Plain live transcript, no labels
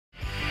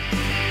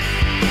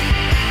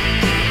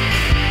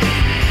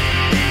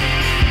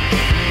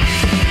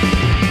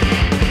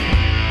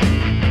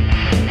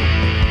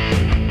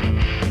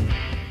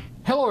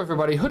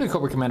everybody, Hooded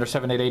Cobra Commander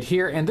 788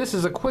 here, and this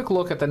is a quick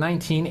look at the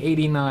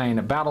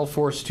 1989 Battle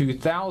Force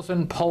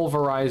 2000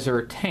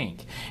 Pulverizer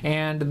tank.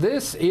 And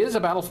this is a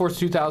Battle Force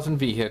 2000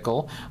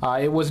 vehicle.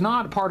 It was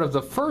not part of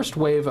the first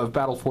wave of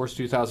Battle Force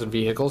 2000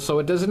 vehicles, so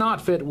it does not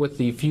fit with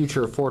the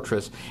Future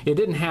Fortress. It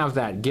didn't have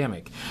that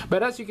gimmick.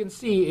 But as you can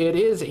see, it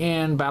is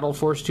in Battle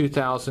Force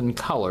 2000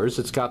 colors.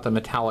 It's got the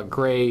metallic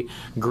gray,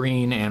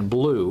 green, and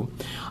blue.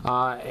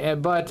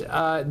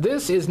 But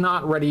this is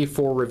not ready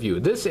for review.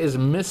 This is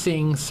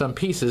missing some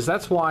pieces.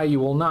 That's why you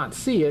will not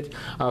see it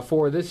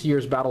for this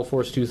year's Battle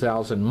Force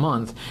 2000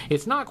 month.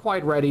 It's not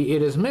quite ready.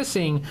 It is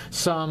missing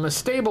some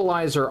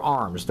stabilizer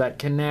arms that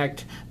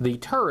connect the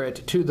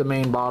turret to the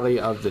main body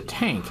of the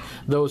tank.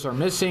 Those are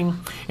missing,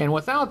 and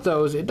without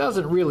those it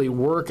doesn't really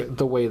work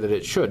the way that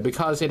it should,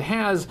 because it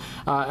has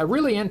a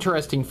really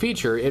interesting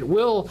feature.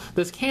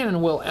 This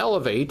cannon will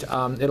elevate.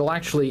 It'll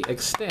actually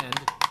extend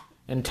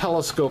and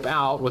telescope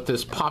out with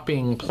this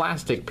popping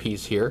plastic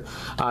piece here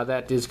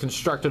that is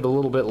constructed a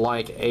little bit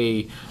like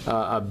a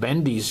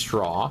bendy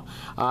straw,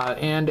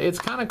 and it's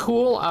kind of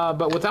cool,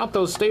 but without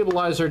those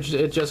stabilizers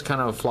it just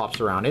kind of flops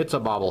around. It's a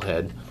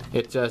bobblehead.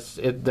 It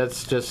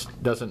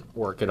just doesn't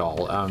work at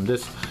all.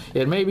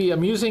 It may be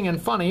amusing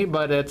and funny,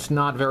 but it's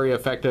not very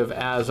effective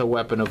as a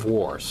weapon of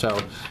war. So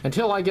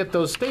until I get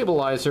those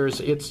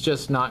stabilizers, it's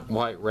just not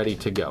quite ready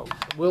to go.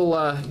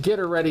 We'll get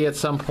her ready at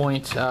some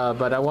point,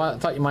 but I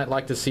thought you might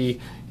like to see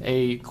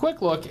a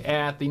quick look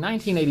at the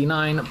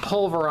 1989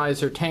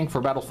 Pulverizer tank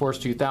for Battle Force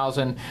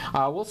 2000.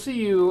 We'll see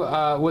you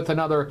with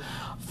another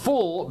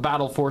full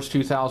Battle Force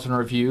 2000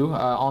 review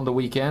on the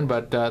weekend,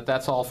 but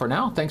that's all for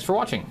now. Thanks for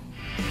watching.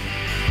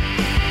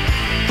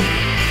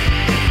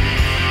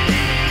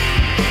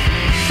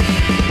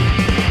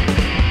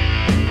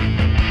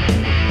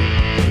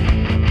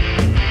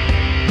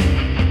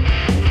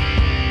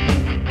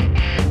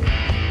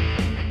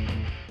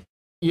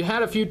 You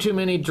had a few too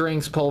many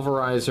drinks,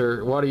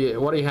 Pulverizer. What do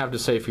you have to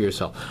say for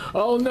yourself?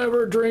 I'll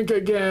never drink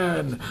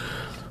again.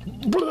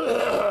 Blah.